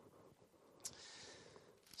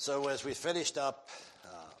So as we finished up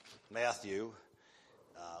Matthew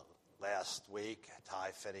last week, Ty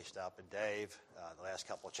finished up and Dave, the last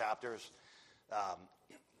couple of chapters,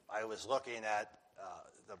 I was looking at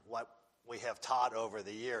what we have taught over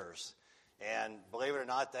the years. And believe it or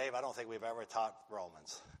not, Dave, I don't think we've ever taught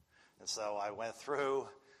Romans. And so I went through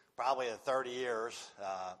probably 30 years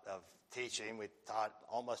of teaching. We taught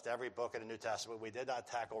almost every book in the New Testament. We did not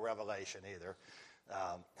tackle Revelation either.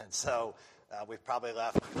 And so we've probably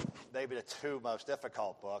left maybe the two most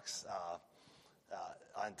difficult books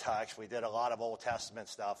untouched. We did a lot of Old Testament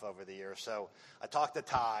stuff over the years. So I talked to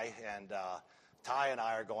Ty, and Ty and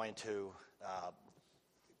I are going to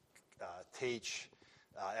teach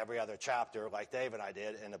every other chapter like Dave and I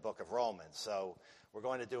did in the book of Romans. So we're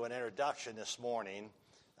going to do an introduction this morning.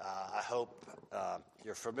 I hope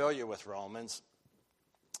you're familiar with Romans,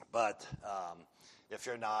 but if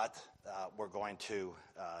you're not, we're going to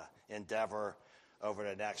endeavor over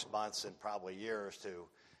the next months and probably years to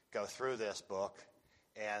go through this book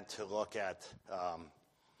and to look at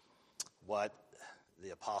what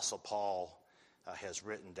the Apostle Paul has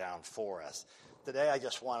written down for us. Today I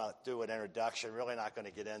just want to do an introduction, really not going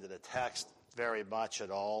to get into the text very much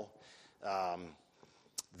at all.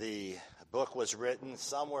 The book was written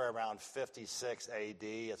somewhere around 56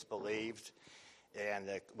 A.D., it's believed, and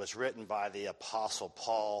it was written by the Apostle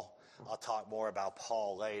Paul. I'll talk more about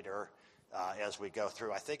Paul later as we go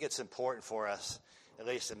through. I think it's important for us, at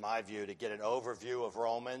least in my view, to get an overview of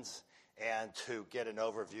Romans and to get an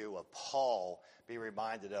overview of Paul, be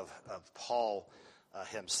reminded of Paul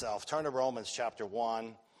himself. Turn to Romans chapter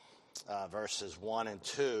 1, verses 1 and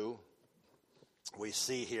 2. We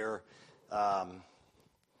see here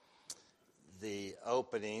the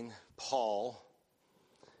opening, Paul,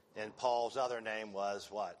 and Paul's other name was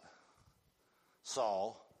what?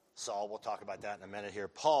 Saul. Saul, we'll talk about that in a minute here.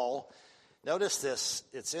 Paul, notice this,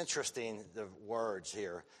 it's interesting, the words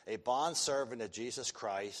here. A bondservant of Jesus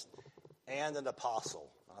Christ and an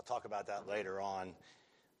apostle. I'll talk about that later on.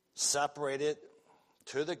 Separated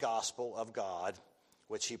to the gospel of God,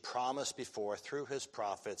 which he promised before through his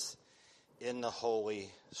prophets in the Holy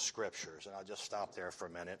Scriptures. And I'll just stop there for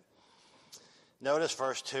a minute. Notice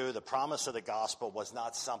verse 2, the promise of the gospel was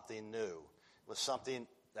not something new. It was something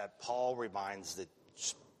that Paul reminds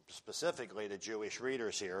specifically the Jewish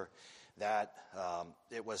readers here, that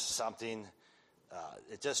it was something,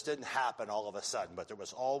 it just didn't happen all of a sudden, but there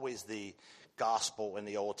was always the gospel in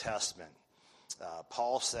the Old Testament.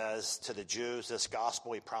 Paul says to the Jews, this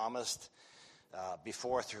gospel he promised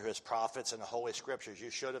before through his prophets in the Holy Scriptures. You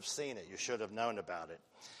should have seen it. You should have known about it.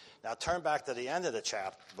 Now turn back to the end of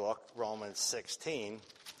the book, Romans 16,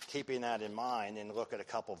 keeping that in mind, and look at a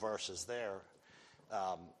couple verses there,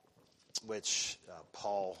 which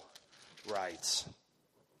Paul writes.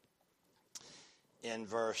 In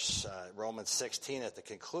Romans 16, at the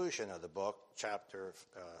conclusion of the book, chapter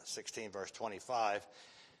 16, verse 25,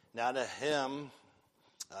 now to him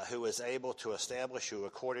who is able to establish you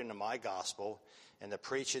according to my gospel and the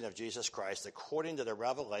preaching of Jesus Christ, according to the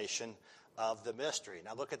revelation of the mystery.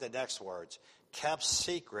 Now look at the next words. Kept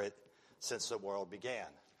secret since the world began.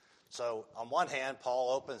 So on one hand,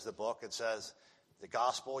 Paul opens the book and says, the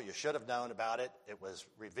gospel, you should have known about it. It was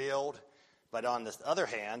revealed. But on the other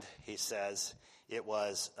hand, he says, it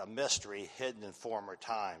was a mystery hidden in former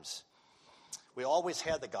times. We always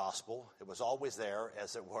had the gospel. It was always there,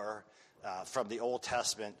 as it were, from the Old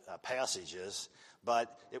Testament passages,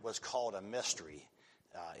 but it was called a mystery.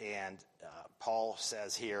 And Paul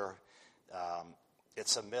says here,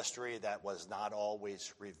 it's a mystery that was not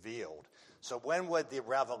always revealed. So when would the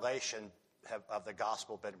revelation of the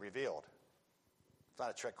gospel been revealed? It's not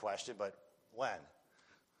a trick question, but when?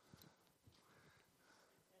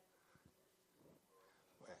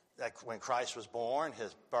 Like when Christ was born,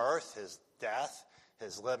 his birth, his death,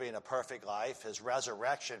 his living a perfect life, his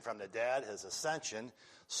resurrection from the dead, his ascension,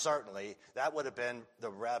 certainly that would have been the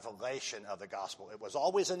revelation of the gospel. It was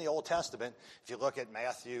always in the Old Testament. If you look at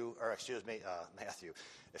Matthew,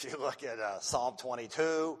 if you look at Psalm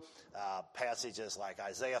 22, passages like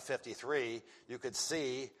Isaiah 53, you could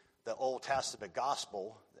see the Old Testament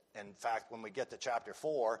gospel. In fact, when we get to chapter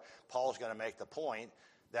 4, Paul's going to make the point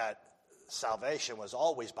that salvation was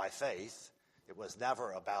always by faith. It was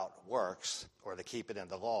never about works or the keeping of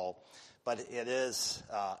the law, but it is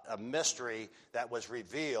a mystery that was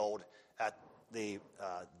revealed at the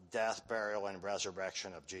death, burial, and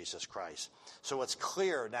resurrection of Jesus Christ. So it's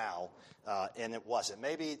clear now, and it wasn't.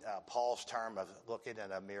 Maybe Paul's term of looking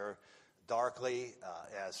in a mirror darkly,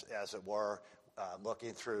 as it were,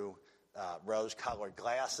 looking through rose-colored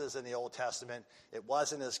glasses in the Old Testament, it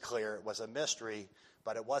wasn't as clear. It was a mystery,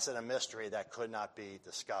 but it wasn't a mystery that could not be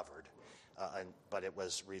discovered. But it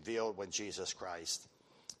was revealed when Jesus Christ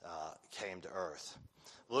came to earth.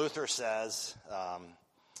 Luther says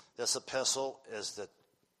this epistle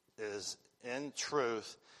is in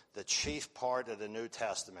truth the chief part of the New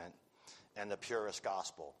Testament and the purest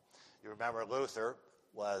gospel. You remember Luther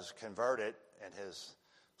was converted in his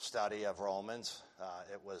study of Romans.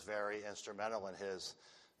 It was very instrumental in his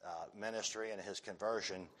ministry and his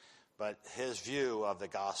conversion. But his view of the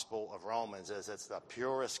gospel of Romans is it's the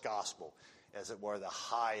purest gospel, as it were the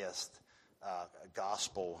highest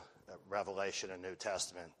gospel revelation in the New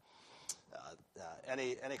Testament.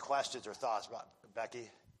 Any questions or thoughts about Becky?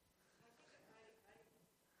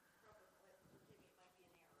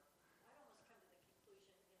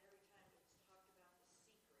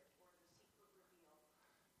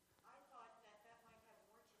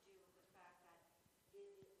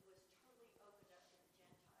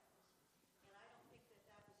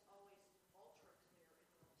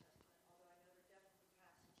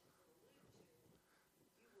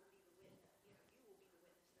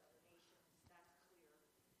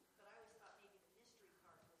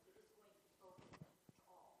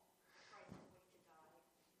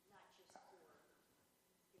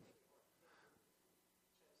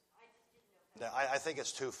 I think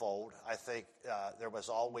it's twofold. I think there was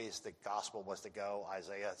always the gospel was to go,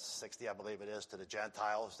 Isaiah 60, I believe it is, to the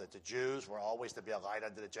Gentiles, that the Jews were always to be a light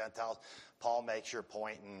unto the Gentiles. Paul makes your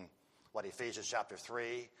point in Ephesians chapter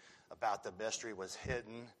 3 about the mystery was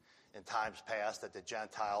hidden in times past, that the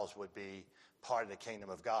Gentiles would be part of the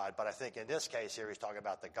kingdom of God. But I think in this case here, he's talking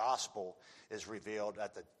about the gospel is revealed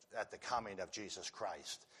at the coming of Jesus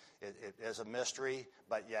Christ. It is a mystery,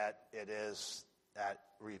 but yet it is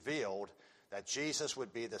revealed that Jesus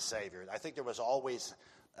would be the Savior. I think there was always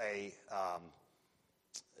you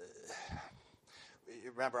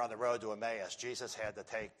remember on the road to Emmaus, Jesus had to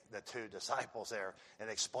take the two disciples there and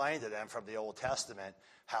explain to them from the Old Testament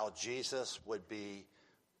how Jesus would be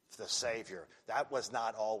the Savior. That was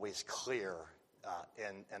not always clear,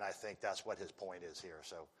 and I think that's what his point is here.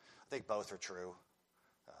 So I think both are true.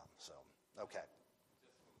 Okay.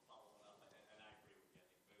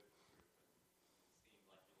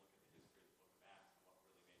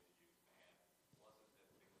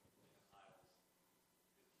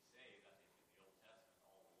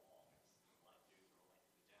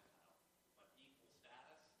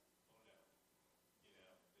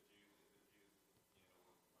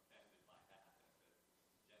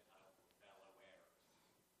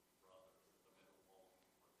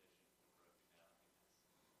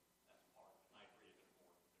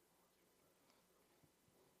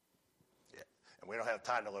 And we don't have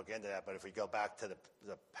time to look into that, but if we go back to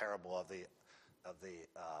the parable of the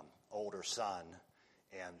older son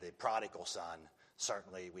and the prodigal son,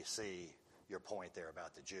 certainly we see your point there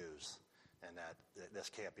about the Jews and that this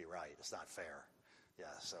can't be right. It's not fair. Yeah,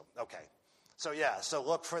 so, okay. So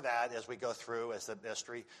look for that as we go through as the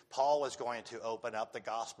mystery. Paul is going to open up the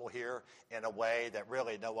gospel here in a way that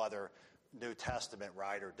really no other New Testament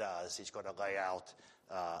writer does. He's going to lay out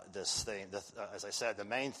this theme. As I said, the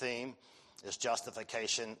main theme is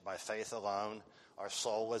justification by faith alone. Our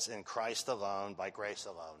soul is in Christ alone, by grace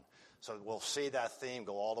alone. So we'll see that theme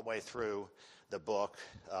go all the way through the book.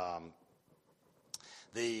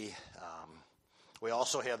 We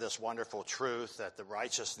also have this wonderful truth that the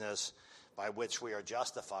righteousness by which we are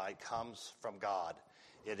justified comes from God.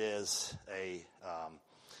 It is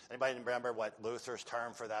anybody remember what Luther's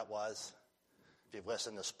term for that was? If you've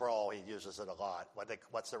listened to Sproul, he uses it a lot.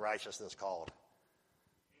 What's the righteousness called?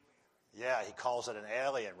 Yeah, he calls it an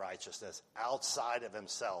alien righteousness outside of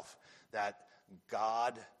himself, that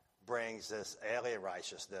God brings this alien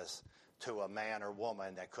righteousness to a man or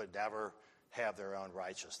woman that could never have their own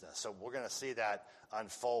righteousness. So we're going to see that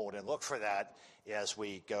unfold and look for that as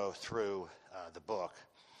we go through the book.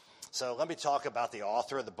 So let me talk about the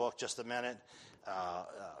author of the book just a minute.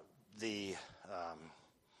 The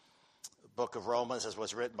book of Romans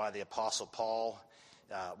was written by the Apostle Paul.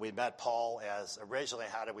 We met Paul as, originally,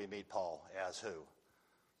 how did we meet Paul? As who?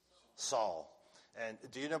 Saul. And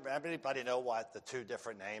do you know, anybody know what the two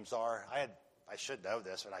different names are? I should know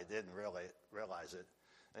this, but I didn't really realize it.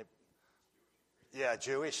 Yeah,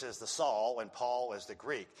 Jewish is the Saul, and Paul is the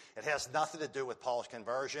Greek. It has nothing to do with Paul's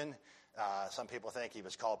conversion. Some people think he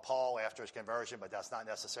was called Paul after his conversion, but that's not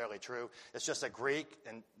necessarily true. It's just a Greek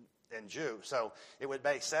and Jew. So it would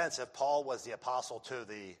make sense if Paul was the apostle to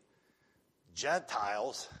the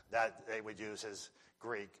Gentiles, that they would use his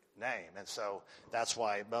Greek name. And so that's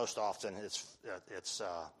why most often it's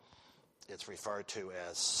referred to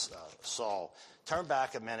as Saul. Turn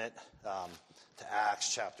back a minute to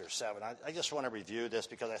Acts chapter 7. I just want to review this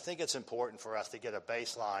because I think it's important for us to get a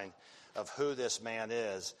baseline of who this man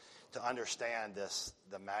is to understand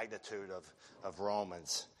the magnitude of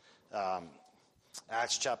Romans.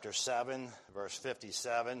 Acts chapter 7, verse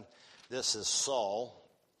 57. This is Saul,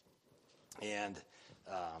 and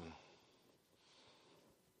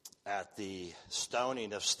at the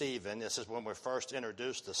stoning of Stephen, this is when we're first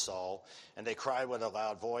introduced to Saul, and they cried with a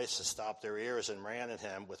loud voice to stop their ears and ran at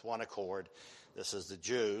him with one accord. This is the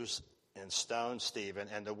Jews, and stoned Stephen,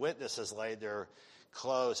 and the witnesses laid their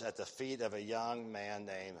clothes at the feet of a young man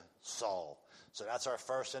named Saul. So that's our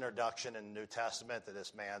first introduction in the New Testament to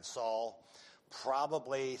this man, Saul,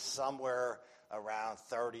 probably somewhere around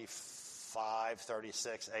 35,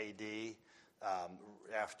 36 A.D.,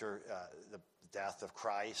 after the death of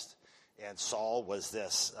Christ. And Saul was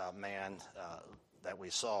this man that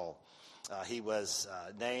we saw. He was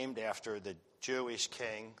named after the Jewish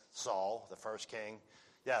king, Saul, the first king.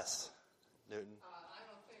 Yes, Newton? I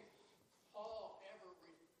don't think Paul never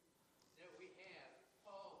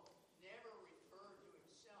referred to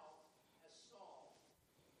himself as Saul,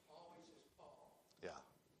 always as Paul. Yeah,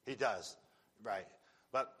 he does, right.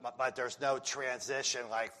 But there's no transition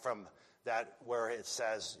like from that where it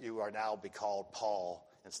says you are now be called Paul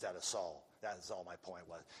instead of Saul. That is all my point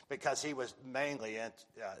was. Because he was mainly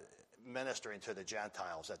ministering to the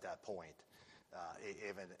Gentiles at that point,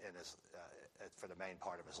 even in his, for the main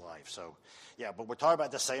part of his life. So, yeah, but we're talking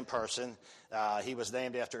about the same person. He was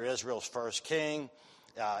named after Israel's first king.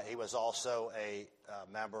 He was also a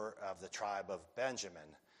member of the tribe of Benjamin,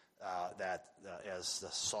 as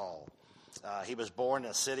the Saul. He was born in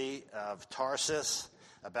the city of Tarsus,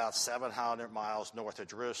 about 700 miles north of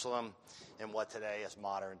Jerusalem, in what today is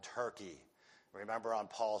modern Turkey. Remember, on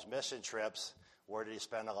Paul's mission trips, where did he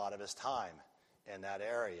spend a lot of his time? In that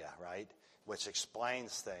area, right? Which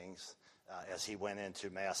explains things as he went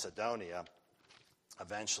into Macedonia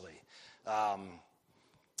eventually.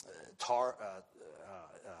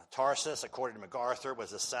 Tarsus, according to MacArthur,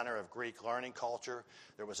 was the center of Greek learning culture.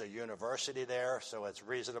 There was a university there, so it's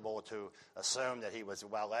reasonable to assume that he was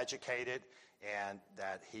well educated and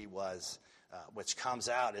that he was, which comes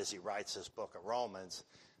out as he writes his book of Romans,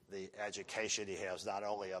 the education he has not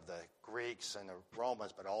only of the Greeks and the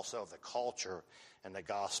Romans, but also of the culture and the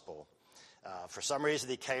gospel. For some reason,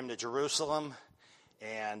 he came to Jerusalem,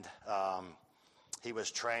 and he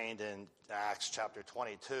was trained in Acts chapter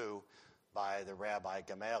 22 by the Rabbi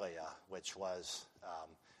Gamaliel, which was,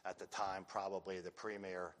 at the time, probably the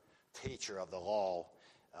premier teacher of the law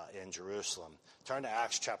in Jerusalem. Turn to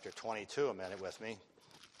Acts chapter 22 a minute with me.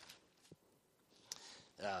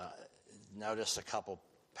 Notice a couple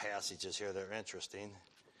passages here that are interesting.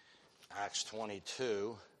 Acts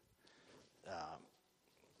 22,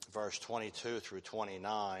 verse 22 through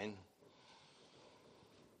 29.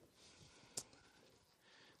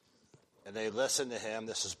 And they listened to him,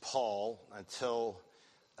 this is Paul, until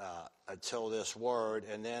this word,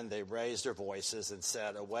 and then they raised their voices and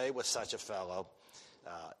said, "Away with such a fellow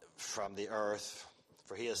from the earth,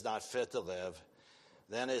 for he is not fit to live."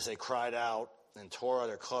 Then as they cried out and tore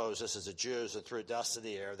their clothes, this is the Jews, and threw dust in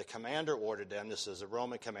the air, the commander ordered them, this is a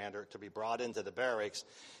Roman commander, to be brought into the barracks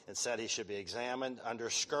and said he should be examined under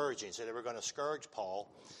scourging. So they were going to scourge Paul,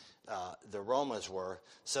 the Romans were,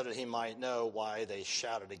 so that he might know why they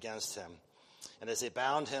shouted against him. And as they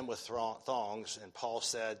bound him with thongs, and Paul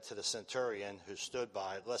said to the centurion who stood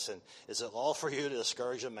by, "Listen, is it lawful for you to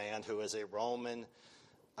scourge a man who is a Roman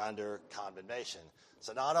under condemnation?"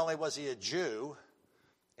 So not only was he a Jew,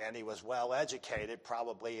 and he was well educated,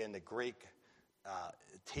 probably in the Greek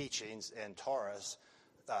teachings in Taurus,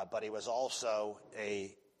 but he was also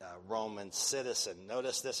a Roman citizen.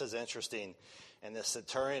 Notice this is interesting. And the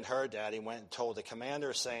centurion heard that. He went and told the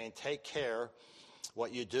commander, saying, "Take care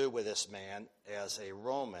what you do with this man as a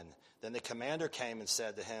Roman." Then the commander came and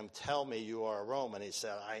said to him, "Tell me you are a Roman." He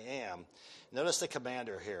said, "I am." Notice the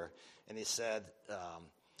commander here. And he said,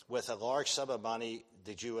 "With a large sum of money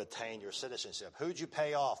did you attain your citizenship?" Who did you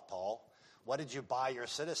pay off, Paul? What did you buy your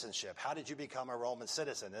citizenship? How did you become a Roman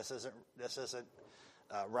citizen? This isn't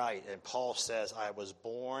right. And Paul says, "I was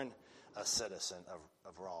born a citizen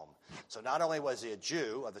of Rome." So not only was he a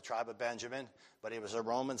Jew of the tribe of Benjamin, but he was a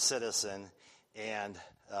Roman citizen, and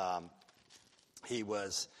he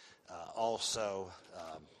was also,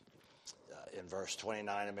 in verse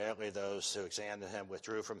 29, immediately those who examined him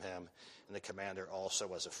withdrew from him, and the commander also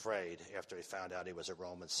was afraid after he found out he was a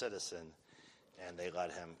Roman citizen, and they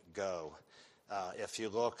let him go. If you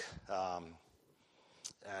look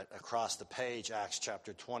across the page, Acts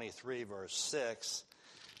chapter 23, verse 6,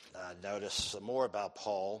 notice some more about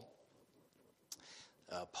Paul.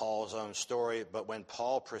 Paul's own story. But when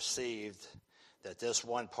Paul perceived that this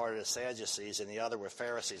one part of the Sadducees and the other were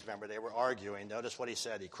Pharisees, remember, they were arguing. Notice what he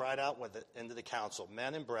said. He cried out into the council,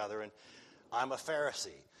 "Men and brethren, I'm a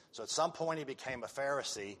Pharisee." So at some point he became a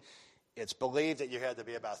Pharisee. It's believed that you had to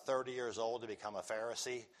be about 30 years old to become a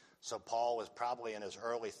Pharisee. So Paul was probably in his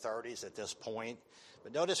early 30s at this point.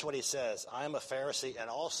 But notice what he says, "I am a Pharisee and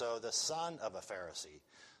also the son of a Pharisee."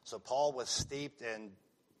 So Paul was steeped in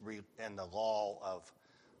the law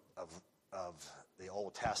of the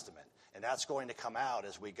Old Testament. And that's going to come out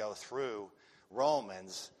as we go through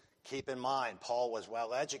Romans. Keep in mind, Paul was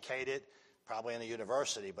well educated, probably in a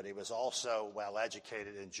university, but he was also well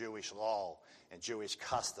educated in Jewish law and Jewish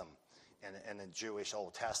custom and in Jewish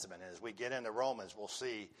Old Testament. And as we get into Romans, we'll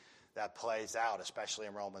see that plays out, especially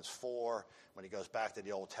in Romans 4, when he goes back to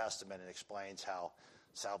the Old Testament and explains how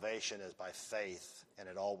salvation is by faith, and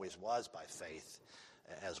it always was by faith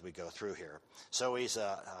as we go through here. So he's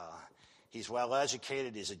well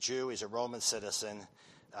educated, he's a Jew, he's a Roman citizen.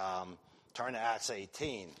 Turn to Acts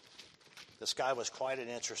 18. This guy was quite an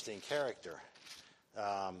interesting character.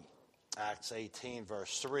 Acts 18,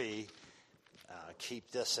 verse 3.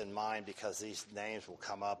 Keep this in mind because these names will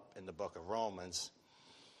come up in the book of Romans.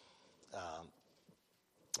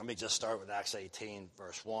 Let me just start with Acts 18,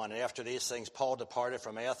 verse 1. And after these things, Paul departed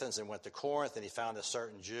from Athens and went to Corinth, and he found a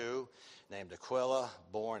certain Jew named Aquila,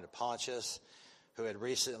 born to Pontius, who had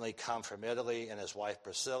recently come from Italy, and his wife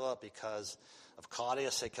Priscilla, because of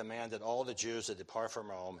Claudius, had commanded all the Jews to depart from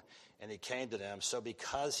Rome, and he came to them. So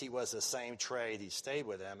because he was the same trade, he stayed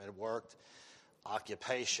with them and worked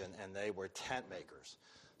occupation, and they were tent makers.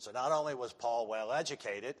 So not only was Paul well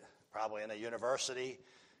educated, probably in a university,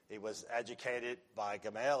 he was educated by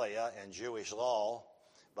Gamaliel in Jewish law,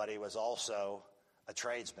 but he was also a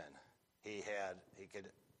tradesman.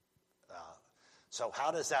 So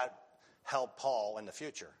how does that help Paul in the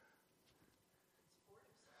future?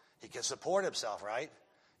 He can support himself, right?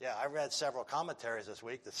 Yeah, I read several commentaries this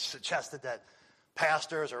week that suggested that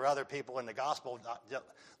pastors or other people in the gospel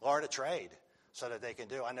learn a trade so that they can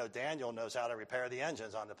do. I know Daniel knows how to repair the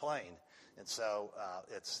engines on the plane. And so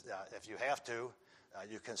if you have to,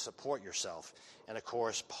 you can support yourself. And, of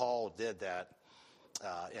course, Paul did that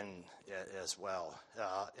as well.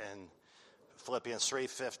 In Philippians 3,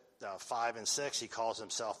 5 and 6, he calls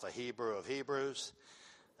himself a Hebrew of Hebrews.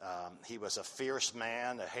 He was a fierce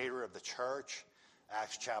man, a hater of the church.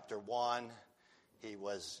 Acts chapter 1, he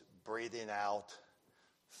was breathing out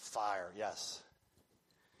fire. Yes?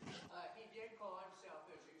 He did call himself,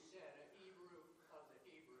 as you said, a Hebrew of the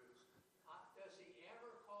Hebrews. Does he ever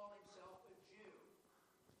call himself a Jew?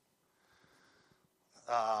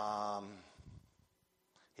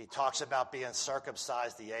 He talks about being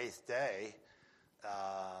circumcised the 8th day. The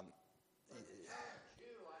term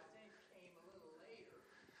Jew, I think, came a little later.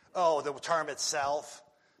 Oh, the term itself?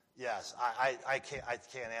 Yes, I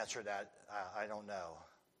can't answer that. I don't know.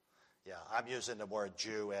 Yeah, I'm using the word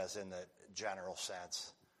Jew as in the general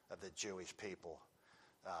sense of the Jewish people.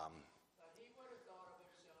 He would have thought of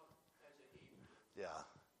himself as a Hebrew. Yeah,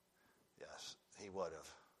 yes, he would have.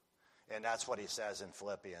 And that's what he says in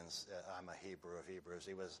Philippians, I'm a Hebrew of Hebrews.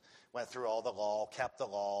 He went through all the law, kept the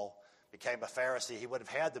law, became a Pharisee. He would have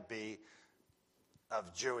had to be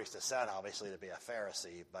of Jewish descent, obviously, to be a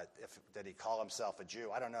Pharisee. But did he call himself a Jew?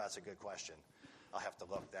 I don't know. That's a good question. I'll have to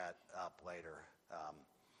look that up later.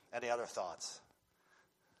 Any other thoughts?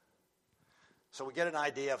 So we get an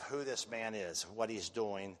idea of who this man is, what he's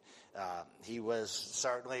doing. He was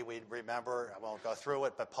certainly, we remember, I won't go through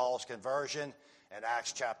it, but Paul's conversion in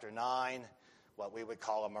Acts chapter 9, what we would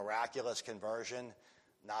call a miraculous conversion.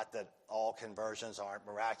 Not that all conversions aren't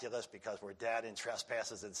miraculous because we're dead in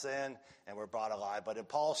trespasses and sin and we're brought alive. But in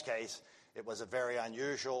Paul's case, it was a very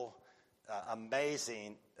unusual,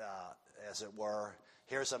 amazing, as it were.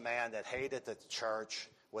 Here's a man that hated the church,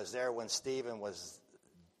 was there when Stephen was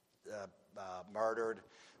murdered,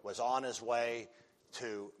 was on his way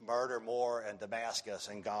to murder more in Damascus,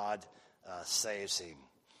 and God saves him.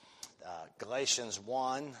 Galatians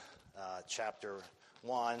 1, chapter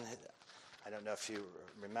 1, I don't know if you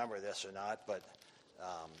remember this or not, but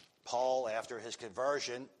Paul, after his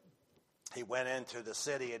conversion, he went into the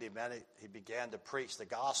city and he began to preach the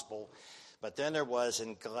gospel. But then there was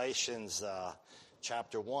in Galatians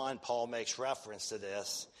chapter 1, Paul makes reference to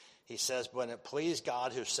this. He says, "When it pleased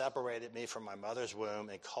God who separated me from my mother's womb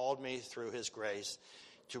and called me through his grace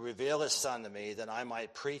to reveal his son to me, that I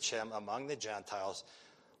might preach him among the Gentiles,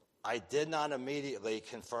 I did not immediately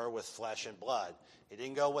confer with flesh and blood." He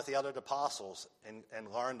didn't go with the other apostles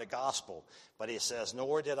and learn the gospel. But he says,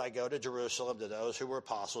 "Nor did I go to Jerusalem to those who were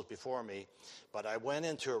apostles before me, but I went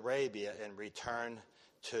into Arabia and returned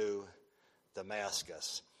to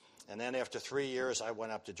Damascus. And then after 3 years, I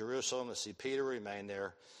went up to Jerusalem to see Peter, remained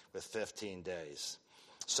there with 15 days.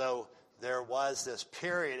 So there was this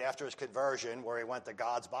period after his conversion where he went to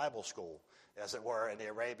God's Bible school, as it were, in the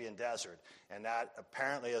Arabian desert. And that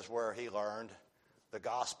apparently is where he learned the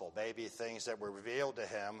gospel, maybe things that were revealed to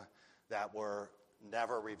him that were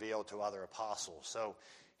never revealed to other apostles. So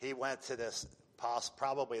he went to this,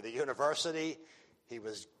 probably the university. He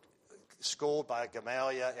was schooled by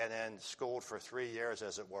Gamaliel and then schooled for 3 years,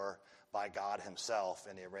 as it were, by God himself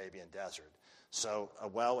in the Arabian desert. So a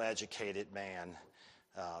well-educated man,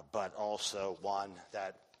 but also one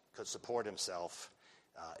that could support himself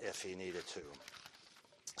if he needed to.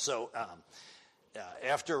 So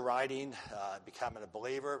after writing, becoming a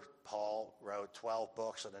believer, Paul wrote 12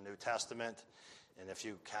 books of the New Testament. And if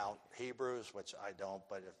you count Hebrews, which I don't,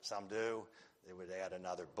 but if some do, they would add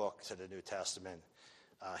another book to the New Testament.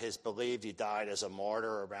 It's believed he died as a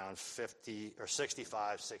martyr around 50 or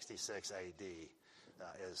 65, 66 AD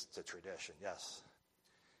is the tradition. Yes?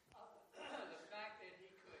 The fact that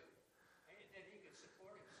he could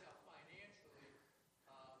support himself financially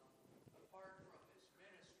apart from his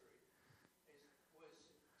ministry was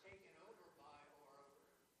taken over by, or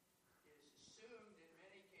is assumed in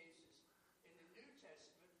many cases in the New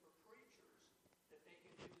Testament for preachers, that they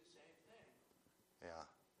can do the same thing. Yeah.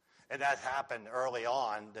 And that happened early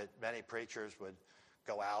on, that many preachers would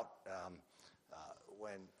go out.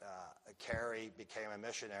 When Carey became a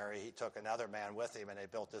missionary, he took another man with him, and they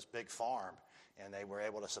built this big farm, and they were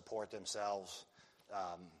able to support themselves.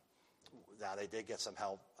 Now, they did get some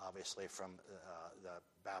help, obviously, from the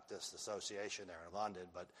Baptist Association there in London,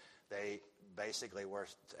 but they basically were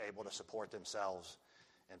able to support themselves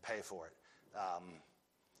and pay for it.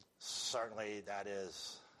 Certainly, that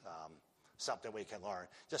is something we can learn.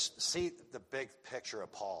 Just see the big picture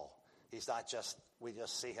of Paul. He's not just, we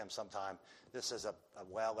just see him sometime. This is a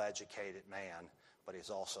well-educated man, but he's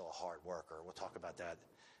also a hard worker. We'll talk about that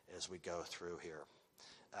as we go through here.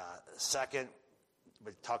 Second,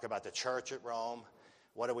 we talk about the church at Rome.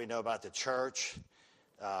 What do we know about the church?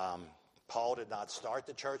 Paul did not start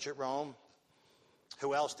the church at Rome.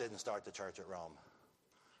 Who else didn't start the church at Rome?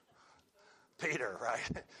 Peter,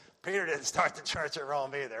 right? Peter didn't start the church at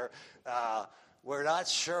Rome either. We're not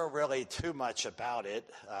sure really too much about it.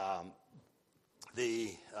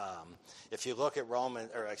 If you look at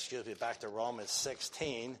back to Romans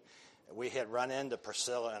 16, we had run into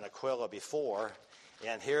Priscilla and Aquila before,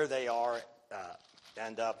 and here they are.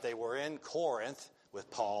 They were in Corinth with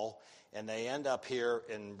Paul, and they end up here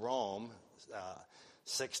in Rome.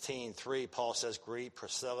 16:3, Paul says, "Greet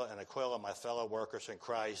Priscilla and Aquila, my fellow workers in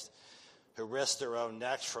Christ, who risked their own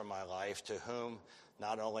necks for my life, to whom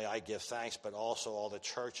not only I give thanks, but also all the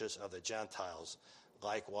churches of the Gentiles.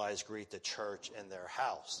 Likewise, greet the church in their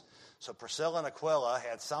house." So Priscilla and Aquila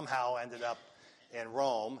had somehow ended up in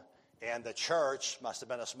Rome, and the church, must have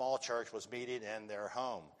been a small church, was meeting in their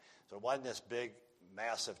home. So it wasn't this big,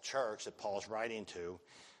 massive church that Paul's writing to,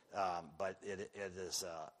 but it is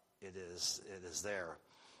there.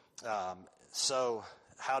 So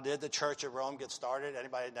how did the church at Rome get started?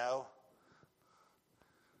 Anybody know?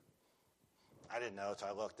 I didn't know until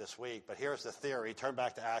I looked this week, but here's the theory. Turn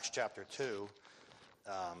back to Acts chapter 2.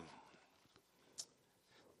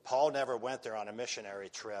 Paul never went there on a missionary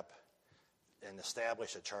trip and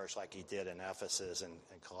established a church like he did in Ephesus and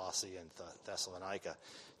Colossae and Thessalonica.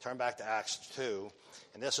 Turn back to Acts 2,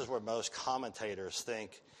 and this is where most commentators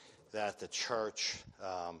think that the church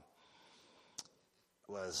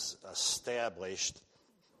was established.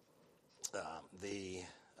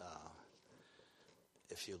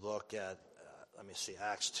 If you look at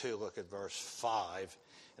Acts 2, look at verse 5.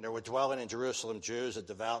 "And there were dwelling in Jerusalem Jews, a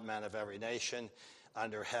devout men of every nation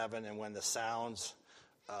under heaven. And when the sounds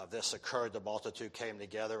of this occurred, the multitude came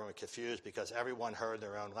together and were confused, because everyone heard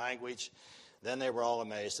their own language. Then they were all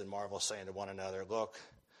amazed and marveled, saying to one another, 'Look,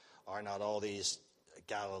 are not all these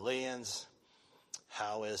Galileans?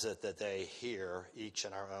 How is it that they hear each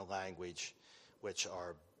in our own language, which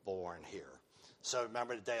are born here?'" So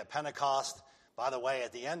remember the day of Pentecost. By the way,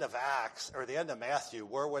 at the end of Acts, or the end of Matthew,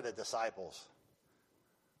 where were the disciples?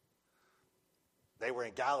 They were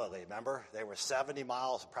in Galilee, remember? They were 70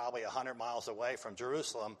 miles, probably 100 miles away from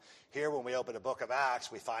Jerusalem. Here, when we open the book of Acts,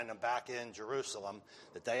 we find them back in Jerusalem,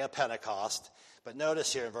 the day of Pentecost. But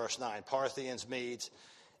notice here in verse 9, "Parthians, Medes,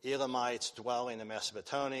 Elamites dwelling in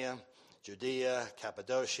Mesopotamia, Judea,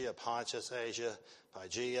 Cappadocia, Pontus, Asia,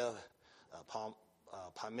 Phrygia,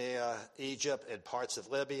 Pamphylia, Egypt, and parts of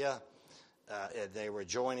Libya." And they were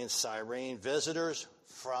joining Cyrene, visitors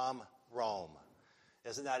from Rome.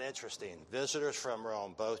 Isn't that interesting? Visitors from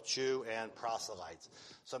Rome, both Jew and proselytes.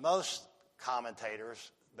 So most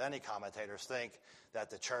commentators, many commentators, think that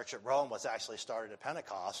the church at Rome was actually started at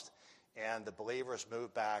Pentecost, and the believers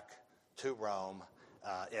moved back to Rome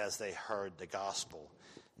as they heard the gospel.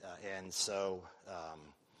 And so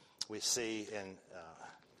we see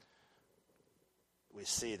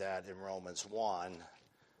that in Romans 1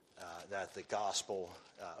 that the gospel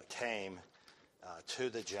came to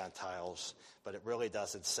the Gentiles, but it really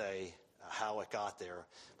doesn't say how it got there.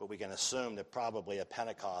 But we can assume that probably at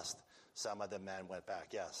Pentecost, some of the men went back.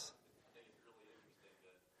 Yes? I think it's really interesting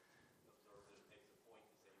that observer makes a point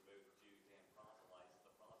to say both Jews and proselytes.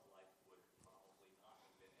 The proselytes would probably not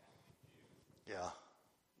have been ethnic Jews. Yeah.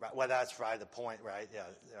 Right. Well, that's right. The point, right? Yeah,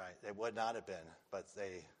 right. They would not have been, but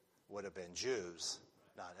they would have been Jews,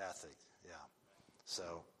 not ethnic. Yeah.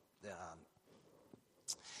 So,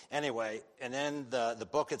 anyway, and then the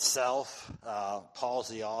book itself, Paul's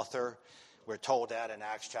the author. We're told that in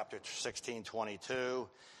Acts chapter 16:22.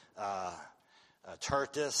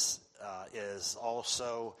 Tertius is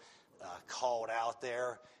also called out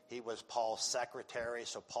there. He was Paul's secretary,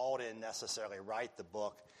 so Paul didn't necessarily write the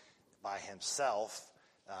book by himself.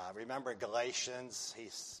 Remember Galatians,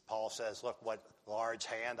 Paul says, look what large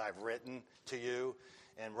hand I've written to you.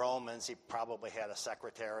 In Romans, he probably had a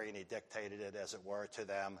secretary, and he dictated it, as it were, to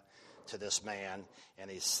them, to this man,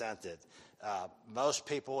 and he sent it. Most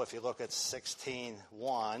people, if you look at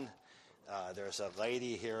 16:1, there's a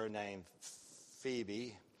lady here named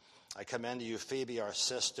Phoebe. I commend to you Phoebe, our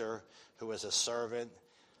sister, who is a servant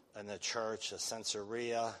in the church of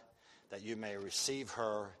Caesarea, that you may receive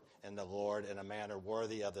her in the Lord in a manner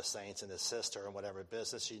worthy of the saints, and assist her in whatever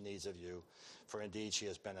business she needs of you, for indeed she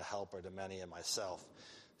has been a helper to many and myself.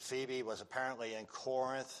 Phoebe was apparently in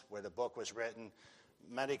Corinth, where the book was written.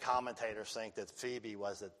 Many commentators think that Phoebe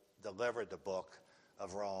was that delivered the book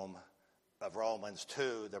of Romans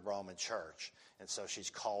to the Roman church, and so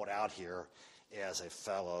she's called out here as a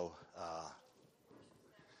fellow.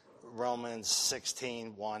 Romans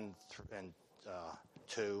 16:1 and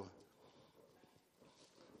 2.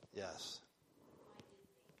 Yes.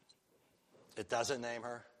 It doesn't name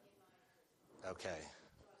her? Okay.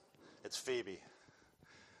 It's Phoebe.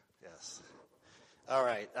 Yes. All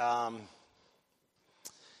right.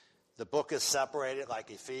 The book is separated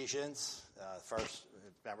like Ephesians.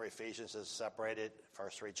 Remember, Ephesians is separated,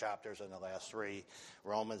 first 3 chapters and the last 3.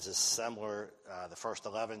 Romans is similar, the first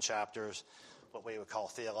 11 chapters, what we would call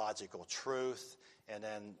theological truth. And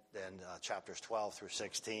then chapters 12 through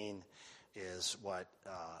 16 is what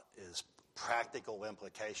is practical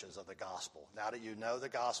implications of the gospel. Now that you know the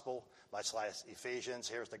gospel, much like Ephesians,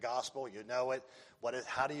 here's the gospel, you know it.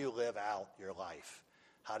 How do you live out your life?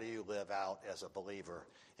 How do you live out as a believer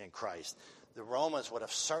in Christ? The Romans would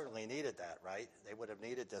have certainly needed that, right? They would have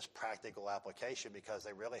needed this practical application because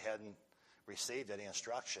they really hadn't received any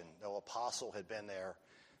instruction. No apostle had been there.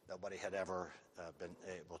 Nobody had ever been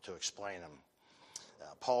able to explain them.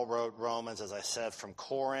 Paul wrote Romans, as I said, from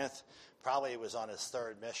Corinth. Probably he was on his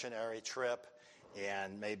 3rd missionary trip,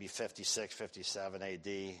 and maybe 56, 57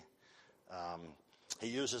 A.D. He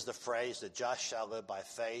uses the phrase, the just shall live by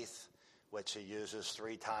faith, which he uses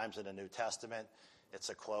 3 times in the New Testament. It's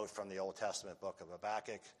a quote from the Old Testament book of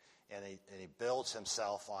Habakkuk, and he builds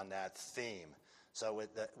himself on that theme. So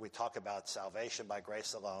we talk about salvation by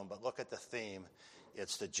grace alone, but look at the theme.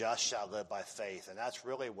 It's the just shall live by faith, and that's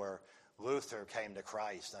really where Luther came to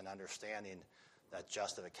Christ, and understanding that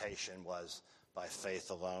justification was by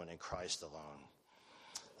faith alone in Christ alone.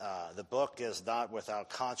 The book is not without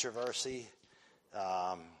controversy.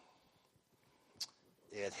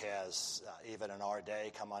 It has, even in our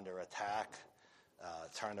day, come under attack.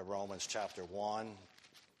 Turn to Romans chapter 1.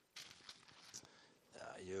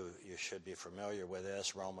 You should be familiar with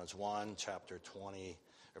this. Romans 1, chapter 20,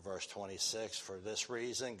 or verse 26. For this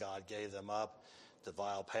reason, God gave them up to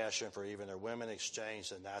vile passion, for even their women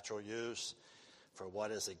exchanged the natural use for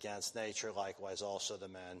what is against nature. Likewise also the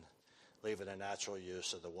men, leaving the natural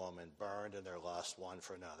use of the woman, burned in their lust one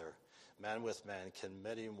for another. Men with men,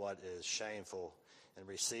 committing what is shameful, and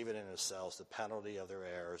receiving in themselves the penalty of their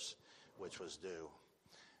errors, which was due.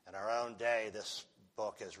 In our own day, this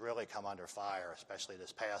book has really come under fire, especially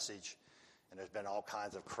this passage, and there's been all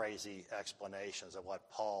kinds of crazy explanations of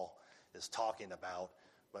what Paul is talking about,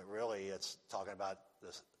 but really it's talking about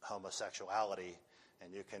this homosexuality,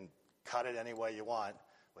 and you can cut it any way you want,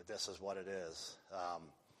 but this is what it is.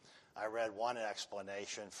 I read one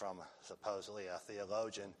explanation from supposedly a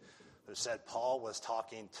theologian who said Paul was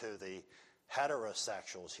talking to the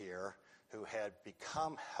heterosexuals here who had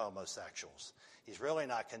become homosexuals. He's really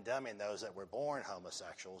not condemning those that were born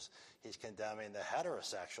homosexuals. He's condemning the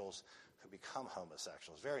heterosexuals who become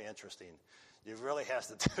homosexuals. Very interesting. You really has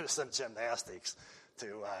to do some gymnastics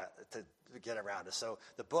to get around it. So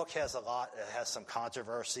the book has it has some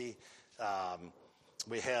controversy.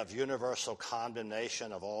 We have universal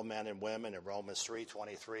condemnation of all men and women in Romans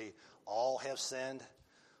 3:23. All have sinned.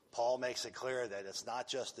 Paul makes it clear that it's not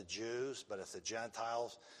just the Jews, but it's the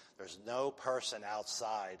Gentiles. There's no person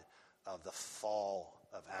outside of the fall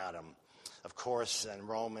of Adam. Of course, in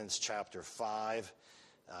Romans chapter 5,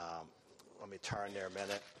 let me turn there a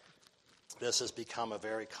minute. This has become a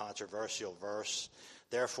very controversial verse.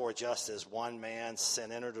 Therefore, just as one man's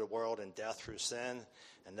sin entered the world and death through sin,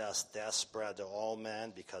 and thus death spread to all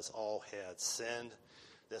men because all had sinned.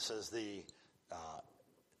 This is the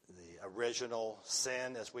original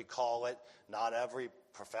sin, as we call it. Not every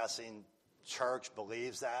professing church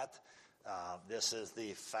believes that. This is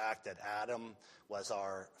the fact that Adam was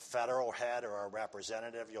our federal head or our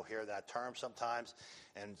representative. You'll hear that term sometimes.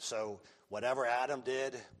 And so whatever Adam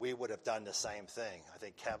did, we would have done the same thing. I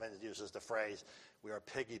think Kevin uses the phrase, we are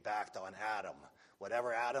piggybacked on Adam.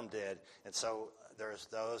 Whatever Adam did. And so there's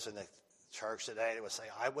those in the church today that would say,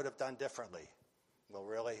 I would have done differently. Well,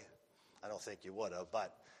 really? I don't think you would have.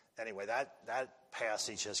 But anyway, that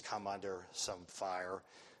passage has come under some fire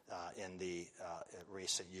in the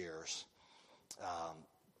recent years.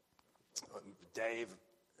 Dave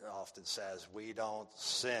often says we don't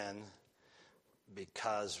sin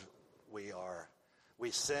because we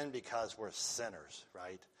sin because we're sinners,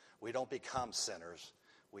 right? We don't become sinners.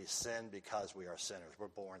 We sin because we are sinners. We're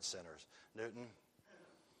born sinners. Newton?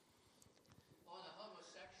 On the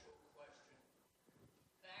homosexual question,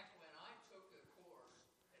 back when I took a course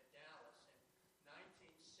at Dallas in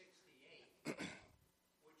 1968,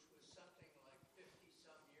 which was something like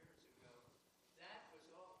 50-some years ago, that was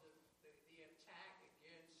all the attack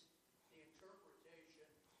against the interpretation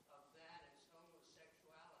of that as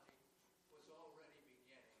homosexuality was already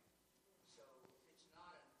beginning. So it's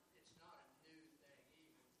not a new thing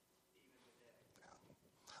even today.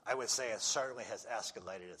 I would say it certainly has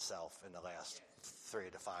escalated itself in the last 3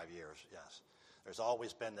 to 5 years, yes. There's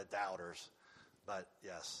always been the doubters, but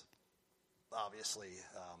yes, obviously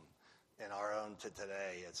in our own to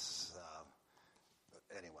today, it's,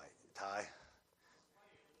 anyway, Ty?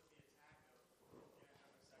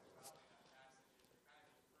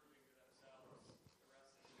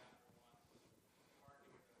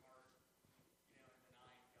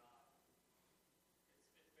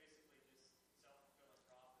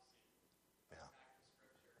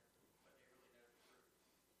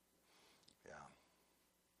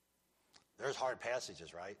 There's hard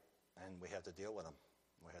passages, right? And we have to deal with them.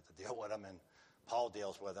 And Paul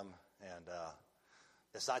deals with them. And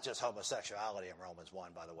it's not just homosexuality in Romans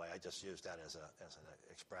 1, by the way. I just used that as an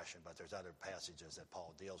expression. But there's other passages that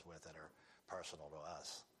Paul deals with that are personal to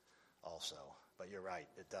us also. But you're right.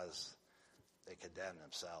 They condemn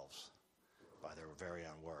themselves by their very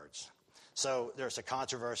own words. So there's a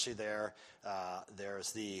controversy there.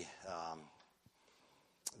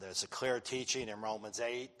 There's a clear teaching in Romans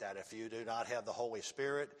 8 that if you do not have the Holy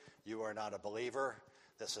Spirit, you are not a believer.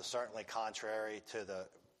 This is certainly contrary to the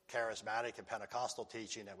charismatic and Pentecostal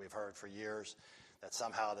teaching that we've heard for years, that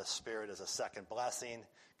somehow the Spirit is a second blessing,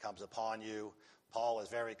 comes upon you. Paul is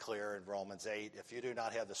very clear in Romans 8, if you do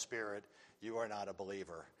not have the Spirit, you are not a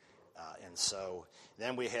believer. And so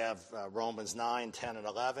then we have Romans 9, 10, and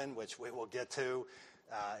 11, which we will get to.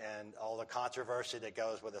 And all the controversy that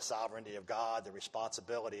goes with the sovereignty of God, the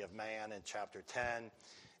responsibility of man in chapter 10,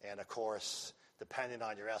 and of course, depending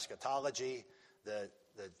on your eschatology, the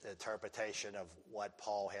interpretation of what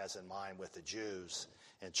Paul has in mind with the Jews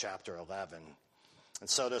in chapter 11. And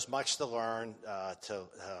so there's much to learn to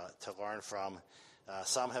learn from.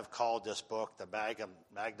 Some have called this book the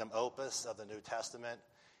magnum opus of the New Testament,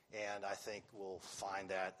 and I think we'll find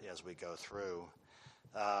that as we go through.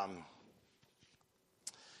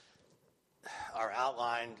 Our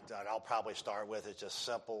outline that I'll probably start with is just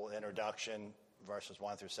simple introduction, verses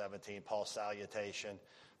 1 through 17, Paul's salutation,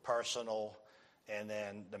 personal, and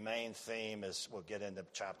then the main theme is we'll get into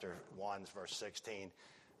chapter 1, verse 16.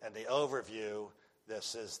 And the overview,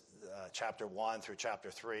 this is chapter 1 through chapter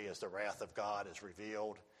 3 is the wrath of God is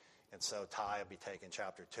revealed. And so Ty will be taking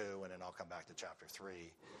chapter 2, and then I'll come back to chapter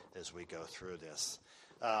 3 as we go through this.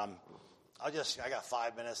 I got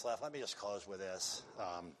 5 minutes left. Let me just close with this.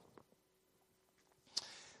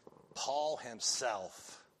 Paul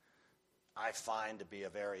himself, I find to be a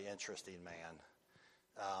very interesting man.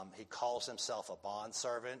 He calls himself a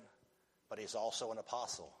bondservant, but he's also an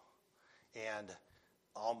apostle. And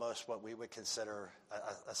almost what we would consider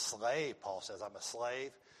a slave. Paul says, I'm a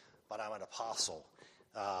slave, but I'm an apostle.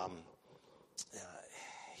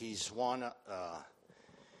 He's one,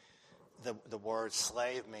 the word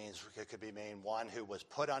slave means, it could mean one who was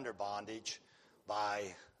put under bondage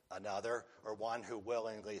by another, or one who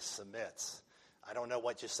willingly submits. I don't know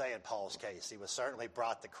what you say in Paul's case. He was certainly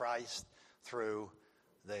brought to Christ through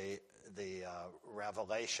the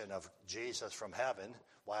revelation of Jesus from heaven.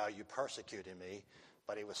 Why are you persecuting me?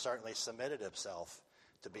 But he was certainly submitted himself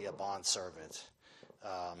to be a bondservant.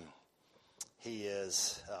 He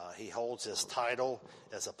holds his title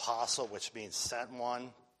as apostle, which means sent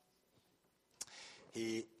one.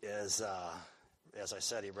 He is, as I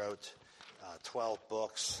said, he wrote 12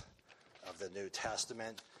 books of the New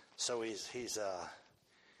Testament. So he's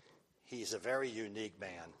a very unique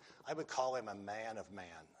man. I would call him a man of men.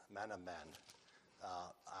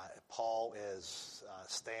 Paul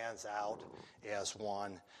stands out as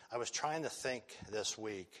one. I was trying to think this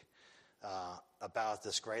week about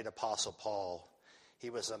this great apostle Paul. He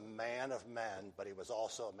was a man of men, but he was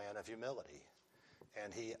also a man of humility.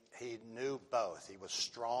 And he knew both. He was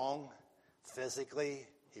strong physically.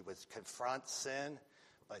 He would confront sin,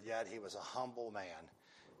 but yet he was a humble man.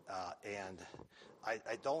 And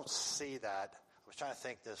I don't see that. I was trying to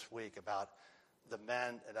think this week about the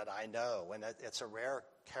men that I know, and it's a rare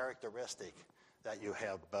characteristic that you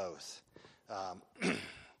have both.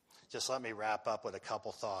 Just let me wrap up with a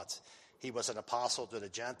couple thoughts. He was an apostle to the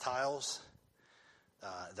Gentiles.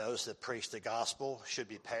 Those that preach the gospel should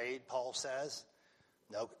be paid, Paul says.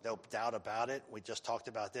 No doubt about it. We just talked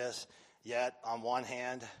about this. Yet, on one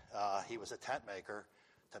hand, he was a tent maker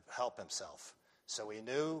to help himself. So he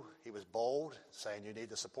knew, he was bold, saying, you need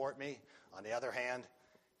to support me. On the other hand,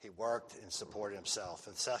 he worked and supported himself.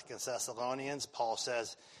 In 2 Thessalonians, Paul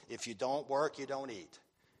says, if you don't work, you don't eat.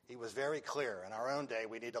 He was very clear. In our own day,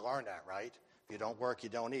 we need to learn that, right? If you don't work, you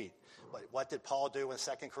don't eat. But what did Paul do in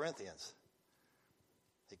 2 Corinthians?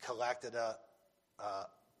 He collected an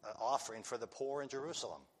offering for the poor in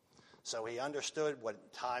Jerusalem. So he understood when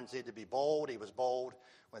times needed to be bold. He was bold.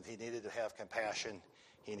 When he needed to have compassion,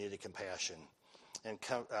 he needed compassion. In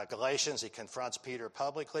Galatians, he confronts Peter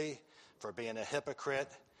publicly for being a hypocrite.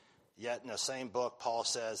 Yet in the same book, Paul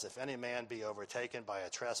says, if any man be overtaken by a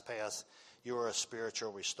trespass, you are a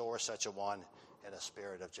spiritual, restore such a one in a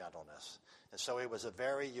spirit of gentleness. And so he was a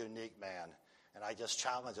very unique man. And I just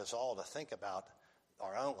challenge us all to think about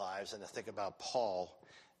our own lives and to think about Paul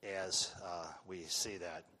as we see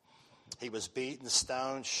that. He was beaten,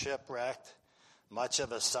 stoned, shipwrecked. Much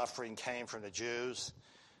of his suffering came from the Jews.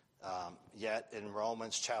 Yet in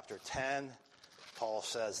Romans chapter 10, Paul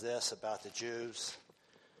says this about the Jews.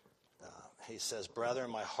 He says, brethren,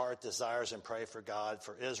 my heart desires and pray for God,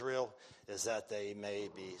 for Israel, is that they may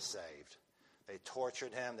be saved. They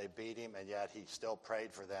tortured him, they beat him, and yet he still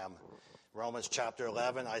prayed for them. Romans chapter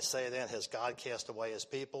 11, I say then, has God cast away his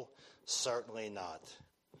people? Certainly not.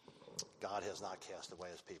 God has not cast away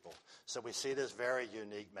his people. So we see this very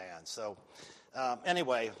unique man. So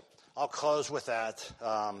anyway, I'll close with that.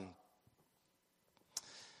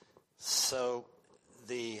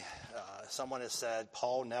 Someone has said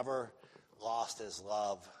Paul never lost his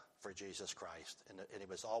love for Jesus Christ, and he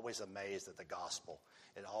was always amazed at the gospel.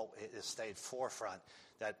 It stayed forefront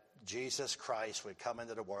that Jesus Christ would come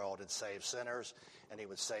into the world and save sinners, and he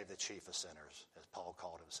would save the chief of sinners, as Paul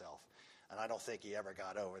called himself. And I don't think he ever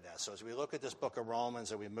got over that. So as we look at this book of Romans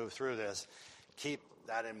and we move through this, keep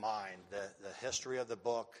that in mind. The history of the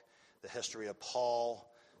book, the history of Paul,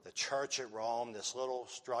 the church at Rome, this little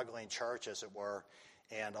struggling church, as it were,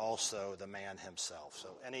 and also the man himself.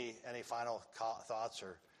 So any final thoughts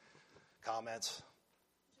or comments?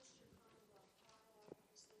 Just your comment about Paul,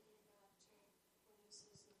 obviously he got when he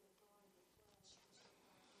says that the thorn in the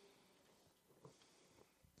flesh was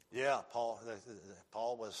Yeah,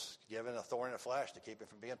 Paul was given a thorn in the flesh to keep him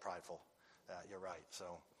from being prideful. You're right.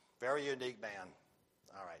 So very unique man.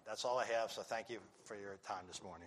 All right, that's all I have. So thank you for your time this morning.